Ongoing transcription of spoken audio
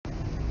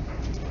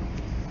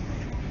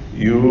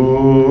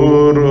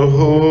Your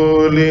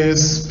Holy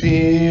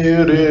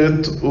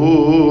Spirit,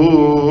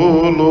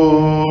 O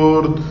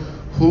Lord,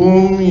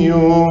 whom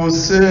you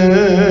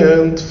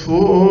sent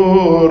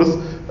forth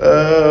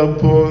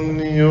upon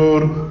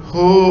your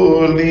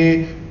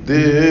holy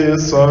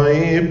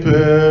disciples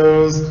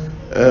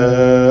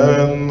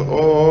and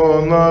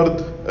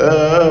honored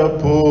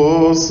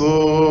apostles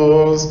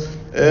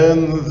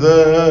in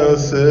the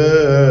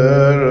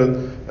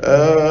third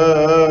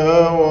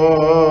hour,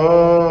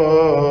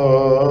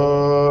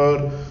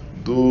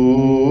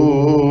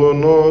 do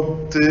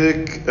not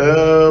take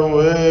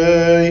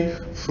away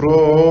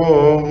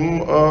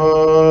from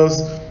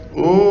us,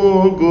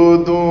 O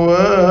good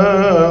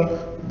one,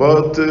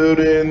 but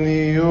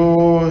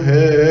renew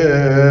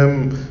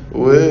him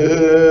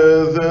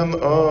within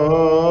us.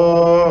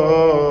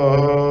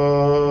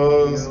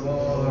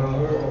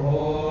 Your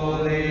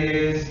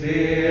Holy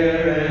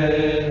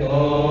Spirit, O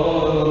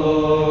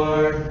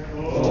Lord,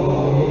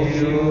 whom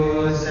you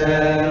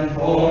send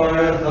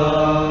forth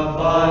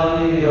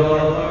upon your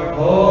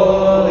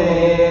holy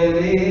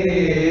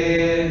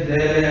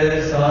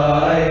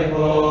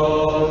disciples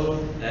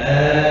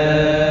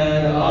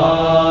and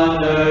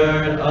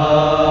honored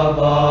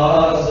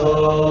apostles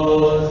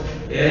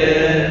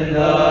in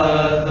the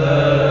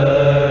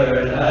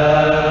third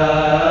hour,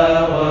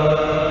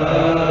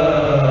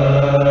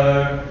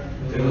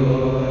 do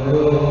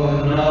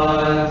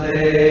not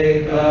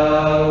take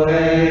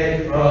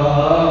away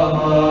from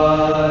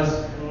us,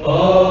 O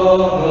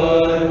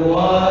good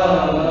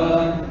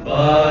one,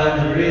 but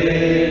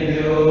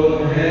renew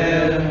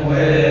him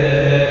within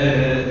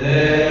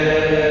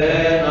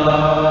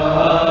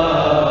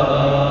us.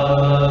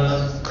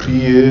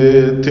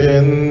 Create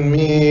in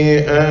me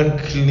a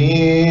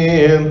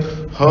clean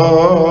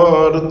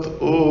heart,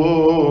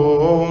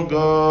 O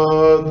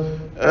God,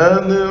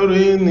 and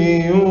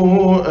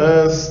renew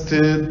a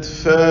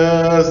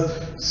steadfast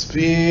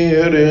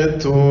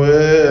spirit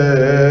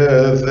within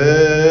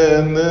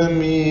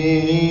me.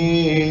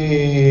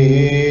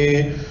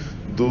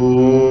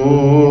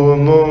 Do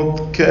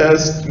not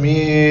cast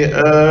me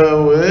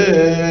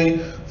away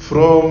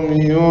from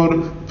your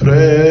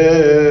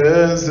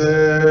presence,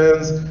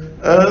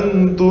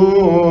 and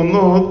do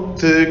not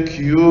take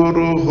your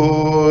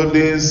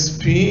Holy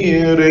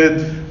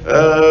Spirit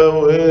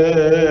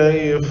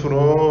away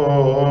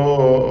from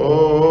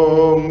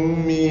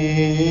me.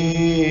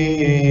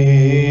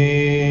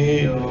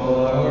 Your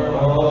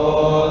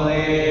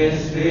Holy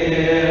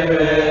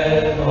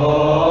Spirit, O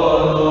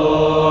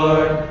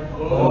Lord,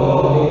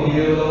 whom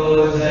you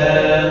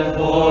send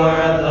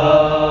forth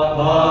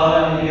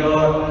upon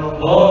your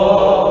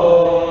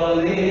holy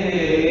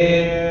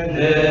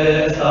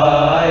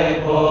disciples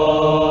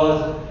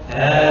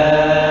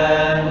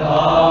and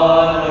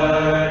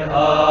honored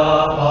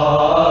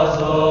apostles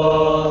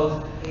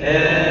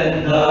in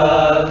the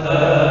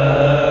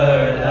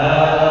third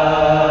hour,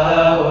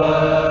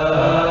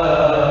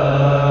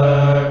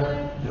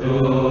 do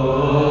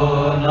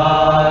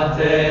not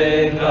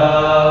take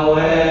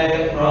away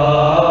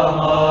from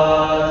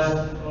us,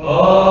 O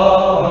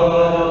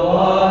good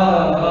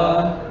one,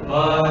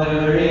 but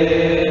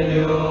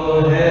renew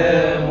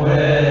him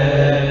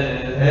within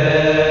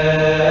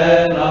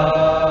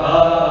us.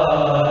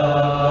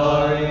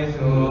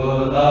 To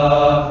the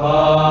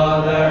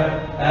Father,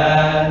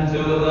 and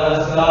to the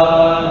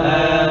Son,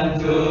 and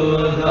to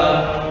the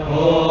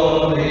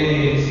Holy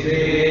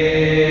Spirit.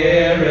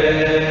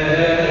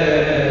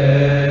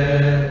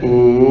 O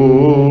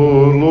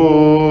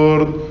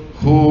Lord,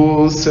 who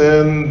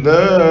send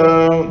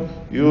down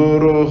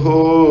your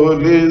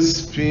Holy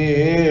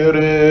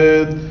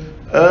Spirit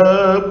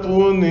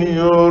upon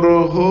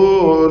your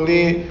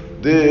holy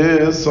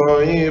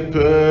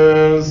disciples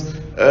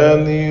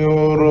and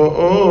your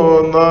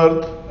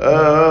honored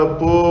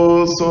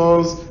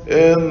apostles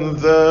in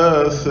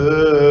the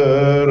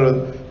third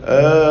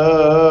hour,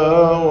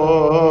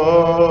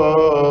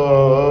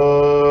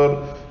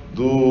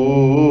 do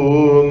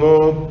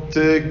not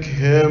take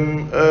him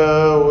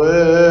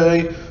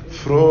away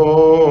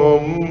from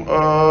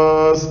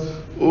us,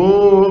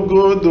 O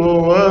good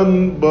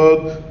one,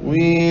 but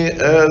we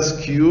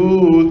ask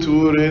you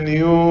to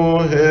renew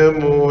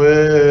him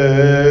within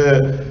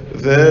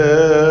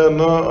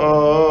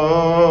us.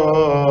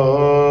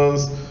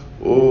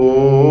 O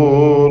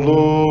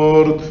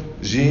Lord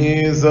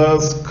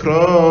Jesus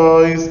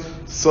Christ,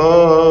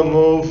 Son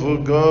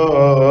of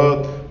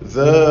God,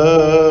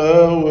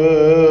 the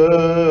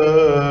Word,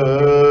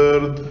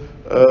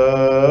 a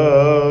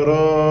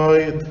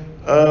right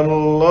and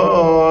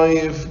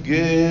life-giving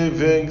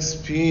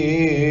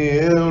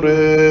Spirit,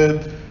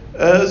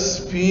 a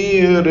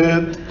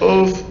spirit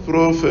of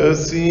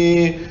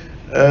prophecy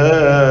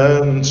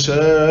and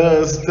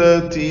chastity,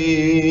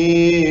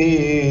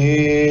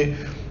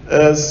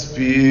 a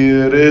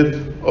spirit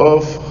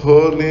of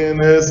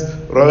holiness,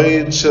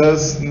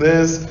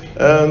 righteousness,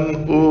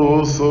 and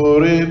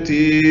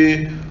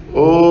authority,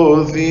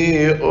 O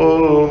the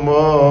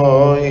Almighty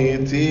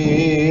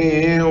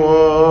One.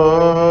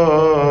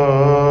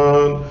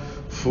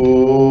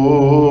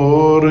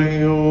 For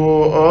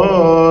you are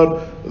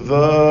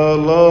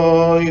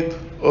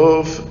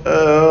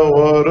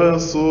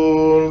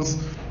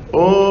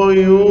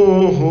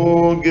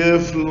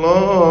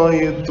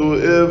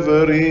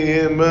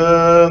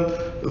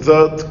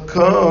that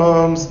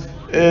comes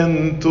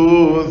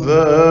into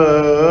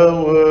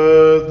the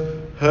world,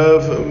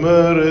 have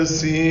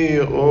mercy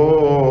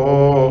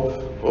on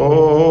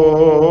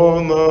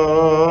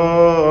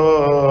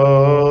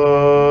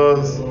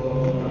us.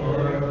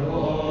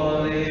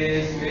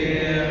 Holy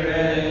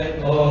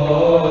Spirit, O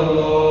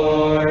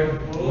Lord,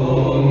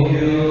 whom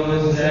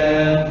you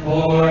sent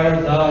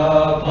forth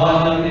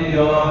upon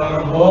your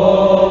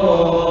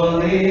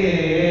holy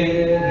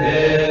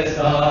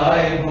disciples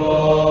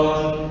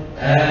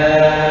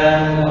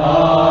and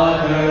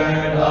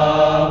honored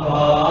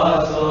apostles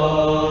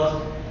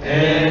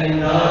in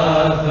the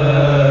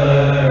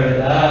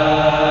third hour,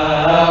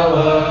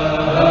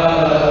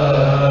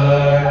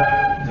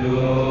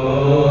 do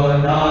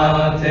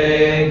not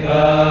take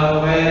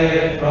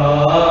away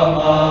from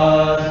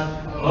us,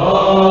 O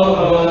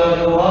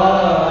good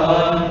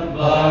one,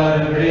 but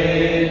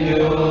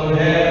renew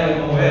him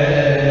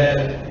within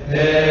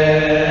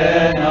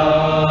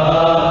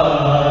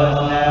us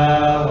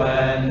now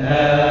and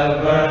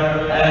ever,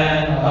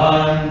 and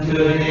unto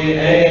the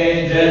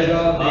ages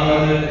of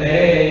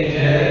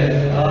ages.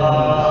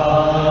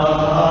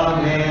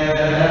 Amen.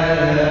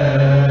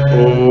 O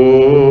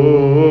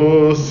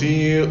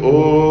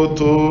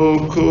Theotokos,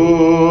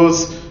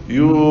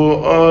 you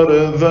are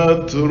the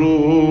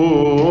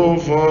true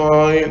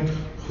vine,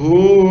 who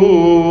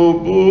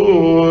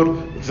bore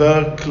the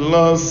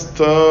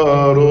cluster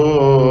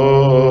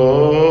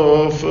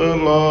of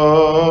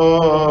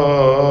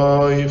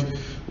life.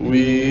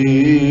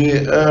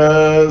 We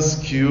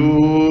ask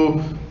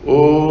you,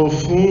 O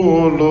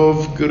full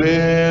of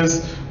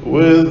grace,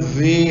 with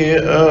the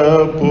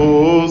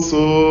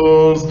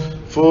apostles,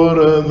 for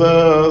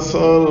the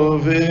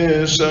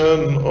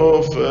salvation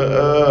of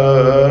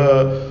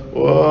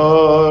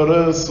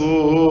our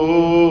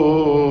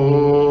souls.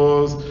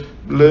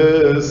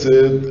 Blessed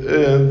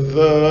is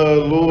the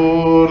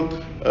Lord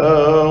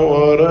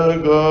our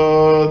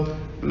God.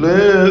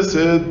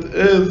 Blessed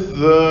is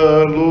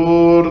the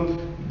Lord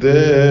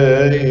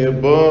day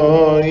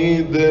by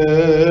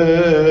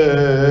day.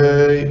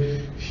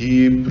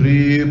 He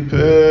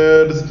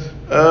prepares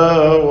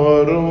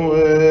our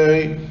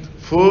way,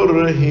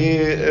 for he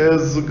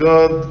is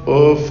God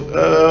of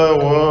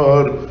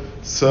our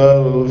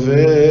salvation.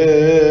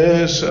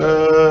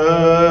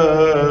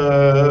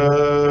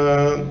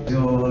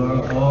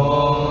 Your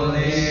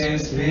Holy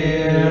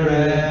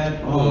Spirit,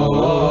 O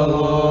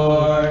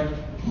Lord,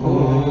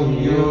 whom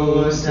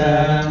you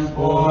sent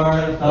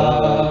forth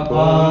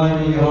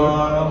upon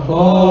your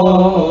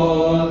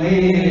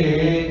holy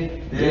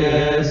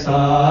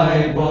disciples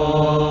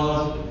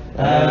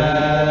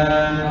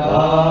and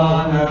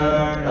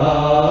honored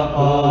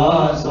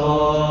apostles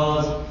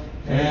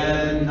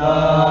in the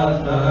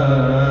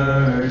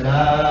third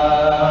hour,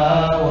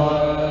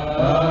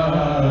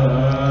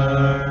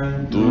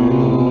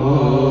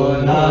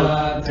 do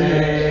not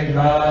take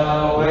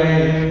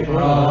away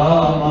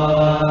from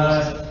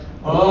us,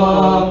 O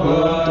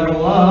good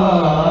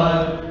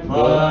one,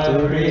 but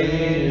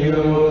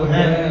renew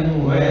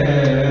him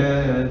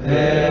within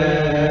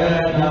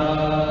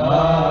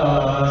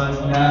us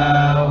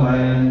now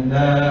and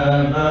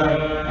ever,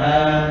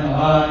 and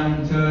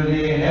unto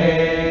the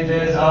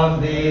ages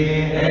of the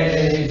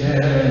ages.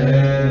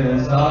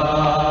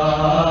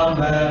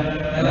 Amen.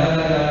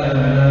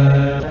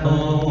 O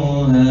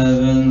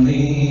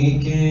heavenly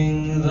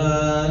King,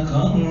 the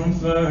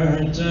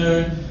Comforter,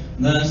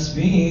 the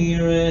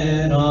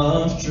Spirit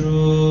of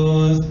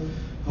truth,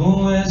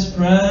 who is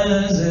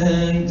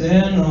present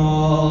in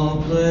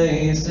all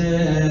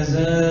places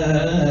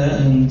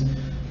and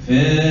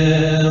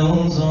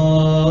fills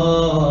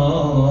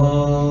all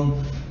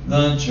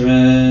the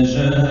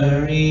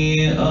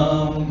treasury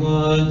of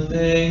good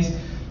things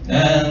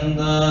and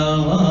the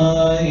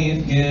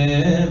life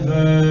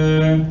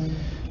giver,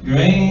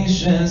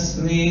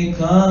 graciously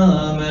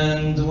come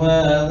and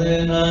dwell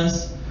in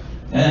us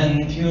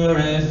and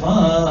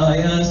purify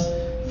us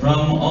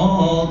from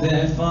all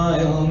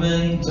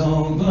defilement,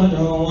 O good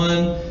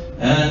one,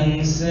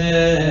 and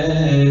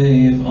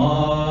save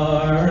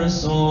our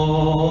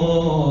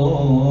souls.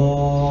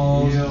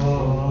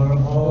 Your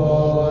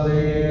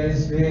Holy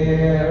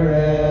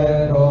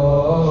Spirit,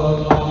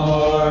 O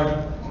Lord,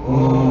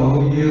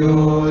 whom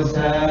you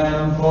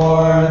sent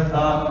forth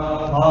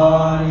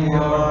upon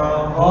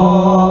your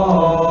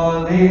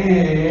holy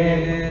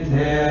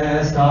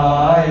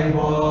disciples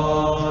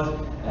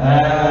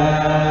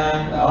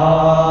and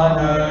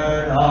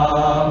honored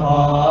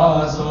apostles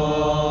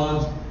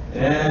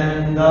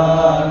in the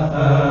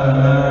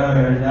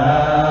third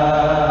hour,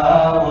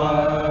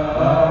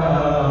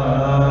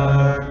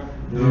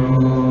 do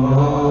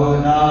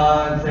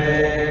not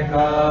take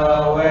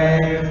away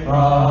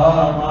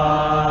from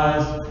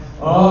us,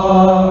 O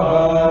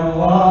good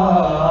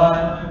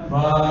one,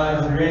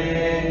 but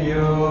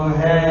renew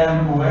him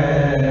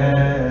within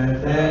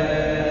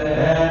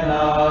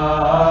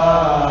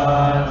us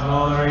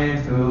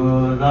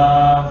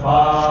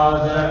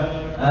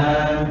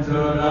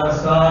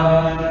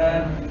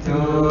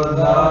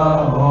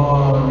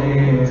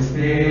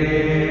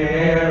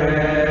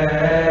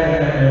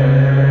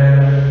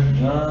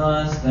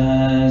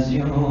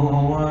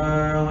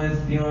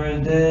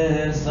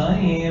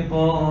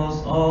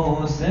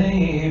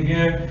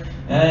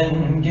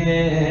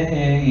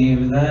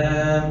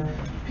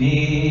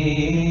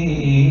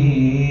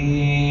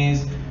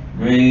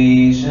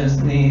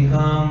graciously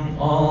come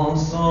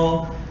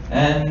also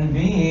and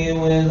be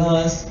with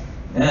us,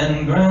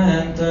 and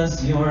grant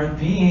us your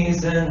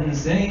peace, and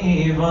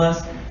save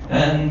us,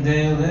 and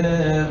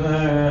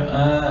deliver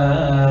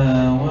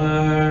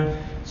our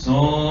souls.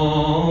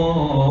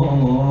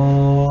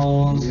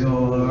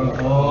 Your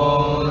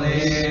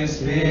Holy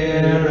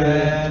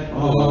Spirit,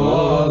 O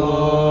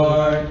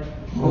Lord,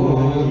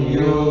 whom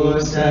you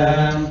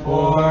sent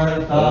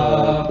forth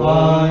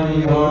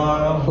upon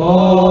your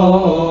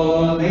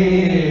holy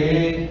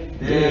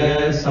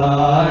disciples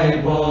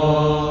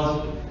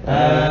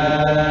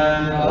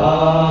and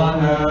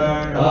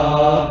honored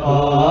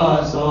apostles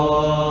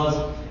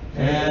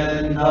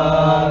in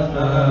the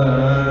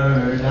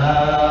third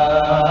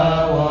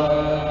hour,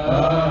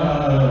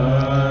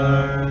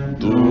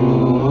 do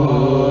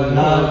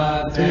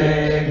not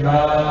take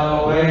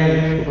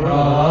away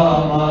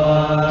from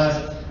us,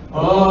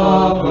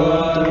 O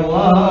good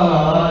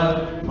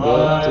one,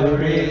 but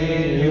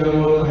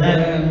renew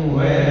him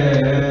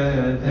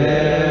within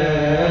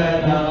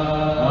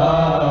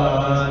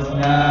us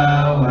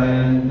now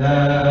and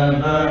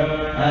ever,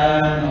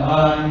 and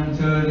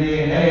unto the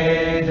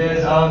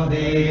ages of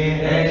the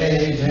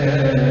ages.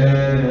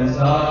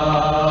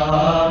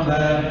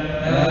 Amen.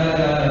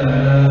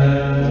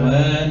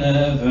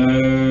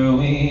 Whenever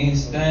we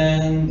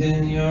stand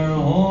in your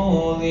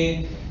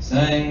holy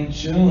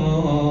sanctuary,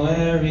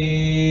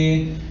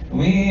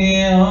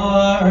 we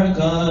are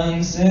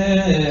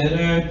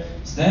considered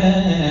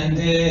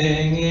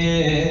standing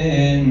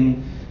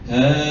in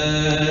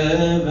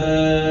heaven.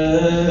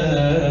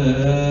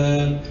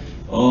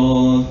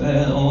 O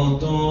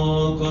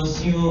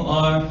Theotokos, you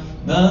are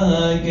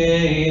the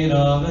gate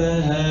of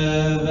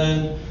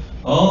heaven.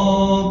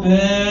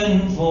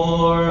 Open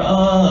for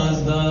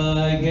us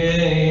the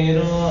gate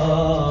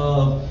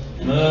of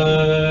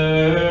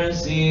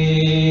mercy.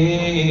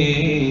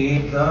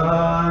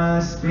 The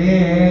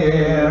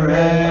Spirit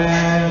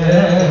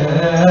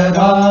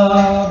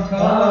of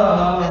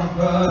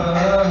comfort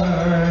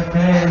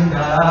came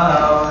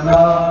down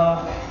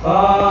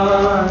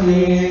upon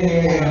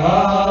the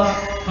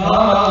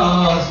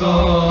apostles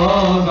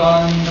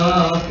on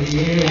the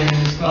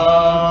feast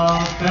of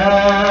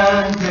Pentecost.